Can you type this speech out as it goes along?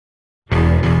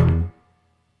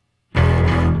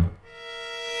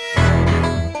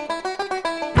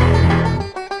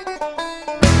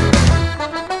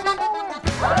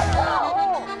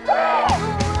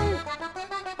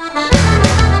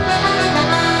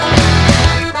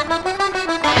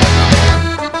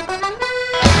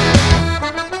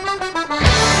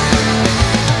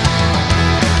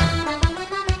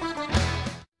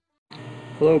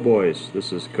Hello boys,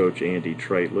 this is Coach Andy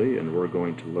Tritley and we're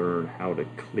going to learn how to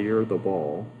clear the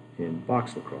ball in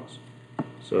box lacrosse.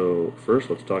 So first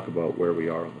let's talk about where we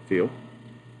are on the field.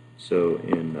 So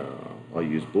I'll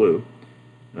use blue.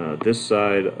 This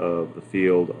side of the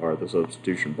field are the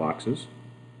substitution boxes,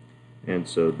 and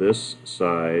so this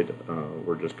side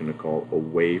we're just going to call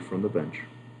away from the bench,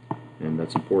 and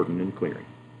that's important in clearing.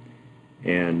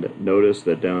 And notice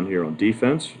that down here on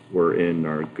defense, we're in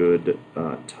our good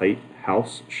tight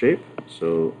house shape.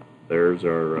 So there's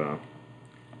our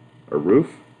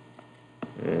roof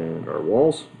and our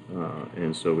walls,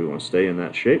 and so we want to stay in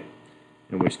that shape,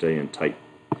 and we stay in tight.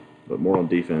 But more on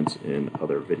defense in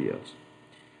other videos.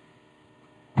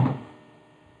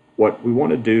 What we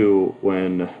want to do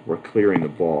when we're clearing the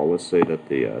ball, let's say that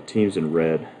the team's in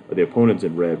red, or the opponent's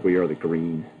in red, we are the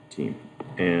green team,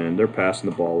 and they're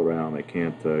passing the ball around. They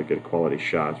can't get a quality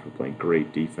shot. So we're playing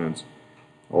great defense.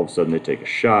 All of a sudden they take a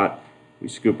shot, we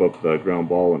scoop up the ground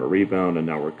ball and a rebound, and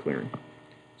now we're clearing.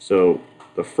 So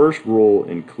the first rule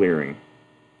in clearing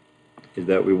is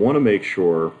that we want to make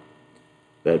sure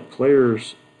that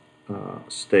players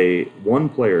one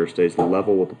player stays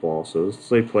level with the ball. So let's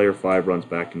say player 5 runs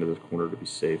back into this corner to be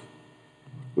safe.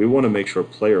 We want to make sure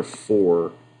player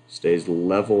 4 stays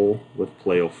level with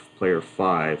player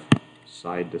 5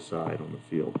 side to side on the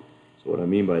field. So what I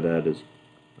mean by that is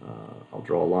I'll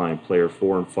draw a line, player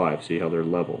 4 and 5, see how they're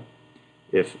level.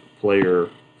 If player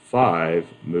 5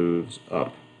 moves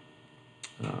up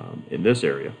in this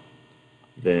area,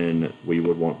 then we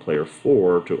would want player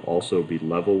 4 to also be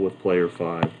level with player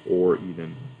 5 or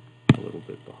even a little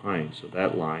bit behind. So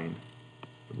that line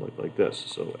would look like this.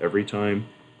 So every time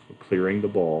we're clearing the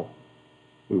ball,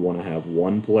 we want to have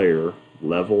one player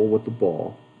level with the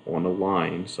ball on a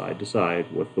line side to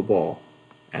side with the ball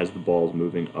as the ball is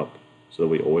moving up, so that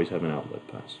we always have an outlet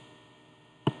pass.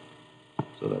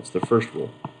 So that's the first rule.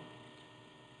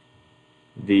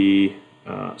 The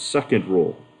second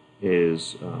rule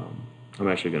is I'm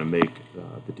actually going to make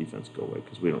the defense go away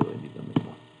because we don't really need them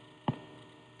anymore.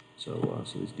 So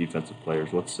these defensive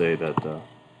players, let's say that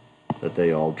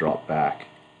they all drop back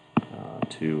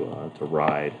to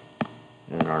ride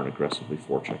and aren't aggressively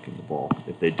forechecking the ball.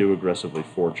 If they do aggressively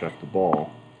forecheck the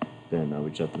ball, then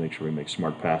we just have to make sure we make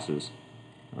smart passes.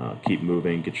 Keep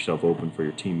moving, get yourself open for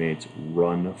your teammates,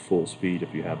 run full speed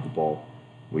if you have the ball.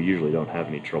 We usually don't have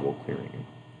any trouble clearing it.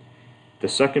 The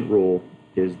second rule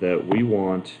is that we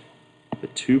want the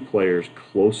 2 players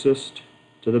closest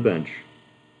to the bench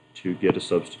to get a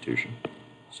substitution.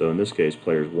 So in this case,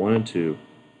 players 1 and 2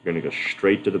 are going to go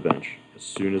straight to the bench as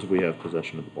soon as we have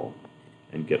possession of the ball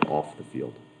and get off the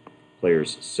field.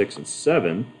 Players 6 and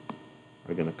 7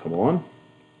 are going to come on,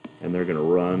 and they're going to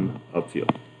run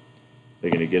upfield. They're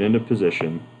going to get into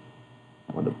position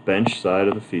on the bench side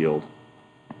of the field,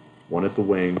 one at the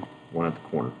wing, one at the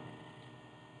corner.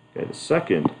 Okay,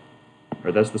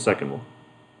 that's the second rule.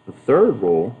 The third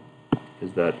rule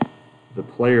is that the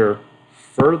player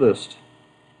furthest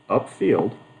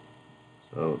upfield,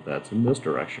 so that's in this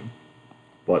direction,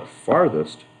 but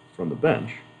farthest from the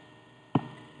bench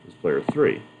is player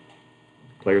 3.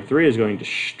 Player 3 is going to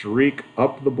streak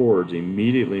up the boards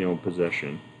immediately on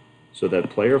possession so that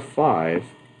player 5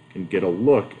 can get a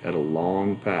look at a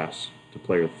long pass to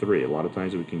player 3. A lot of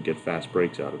times we can get fast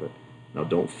breaks out of it. Now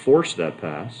don't force that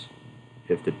pass.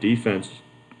 If the defense,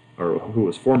 or who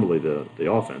was formerly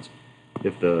the offense,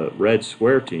 if the red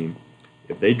square team,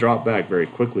 if they drop back very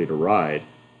quickly to ride,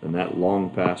 then that long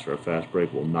pass or a fast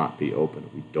break will not be open.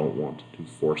 We don't want to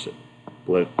force it.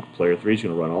 Player 3 is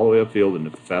going to run all the way upfield, and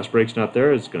if the fast break's not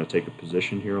there, it's going to take a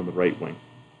position here on the right wing.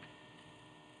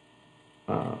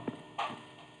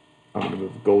 I'm going to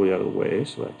move the goalie out of the way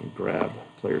so I can grab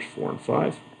players 4 and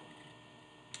 5.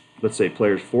 Let's say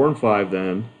players 4 and 5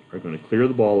 then are going to clear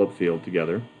the ball upfield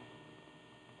together.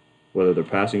 Whether they're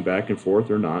passing back and forth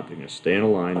or not, they're going to stay in a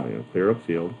line, they're going to clear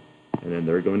upfield, and then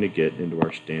they're going to get into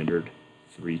our standard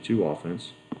 3-2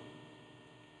 offense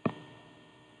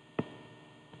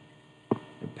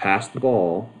and pass the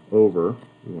ball over.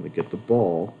 We want to get the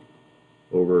ball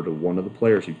over to one of the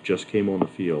players who just came on the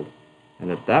field,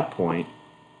 and at that point,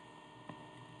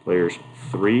 players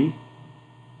 3,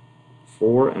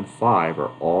 4, and 5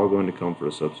 are all going to come for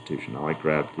a substitution. Now I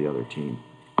grabbed the other team.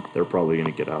 They're probably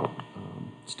going to get out,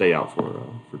 stay out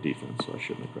for defense, so I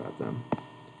shouldn't have grabbed them.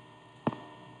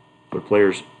 But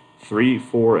players 3,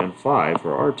 4, and 5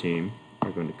 for our team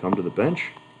are going to come to the bench,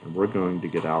 and we're going to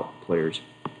get out players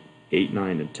 8,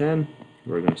 9, and 10.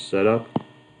 We're going to set up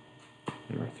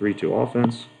in our 3-2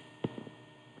 offense,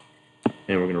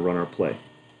 and we're going to run our play.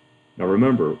 Now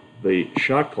remember, the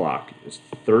shot clock is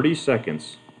 30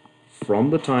 seconds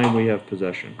from the time we have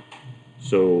possession.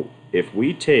 So if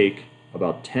we take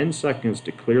about 10 seconds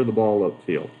to clear the ball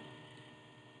upfield,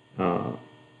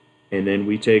 and then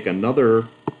we take another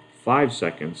 5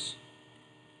 seconds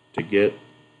to get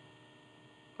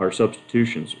our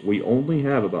substitutions, we only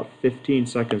have about 15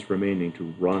 seconds remaining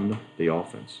to run the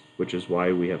offense, which is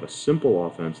why we have a simple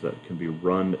offense that can be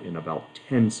run in about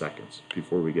 10 seconds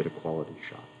before we get a quality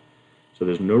shot. So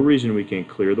there's no reason we can't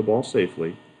clear the ball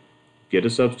safely, get a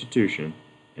substitution,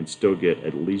 and still get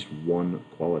at least one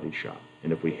quality shot.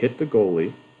 And if we hit the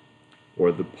goalie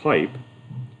or the pipe,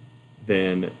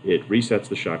 then it resets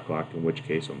the shot clock, in which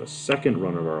case on the second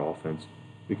run of our offense,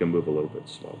 we can move a little bit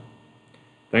slower.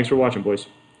 Thanks for watching, boys.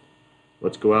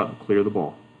 Let's go out and clear the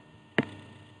ball.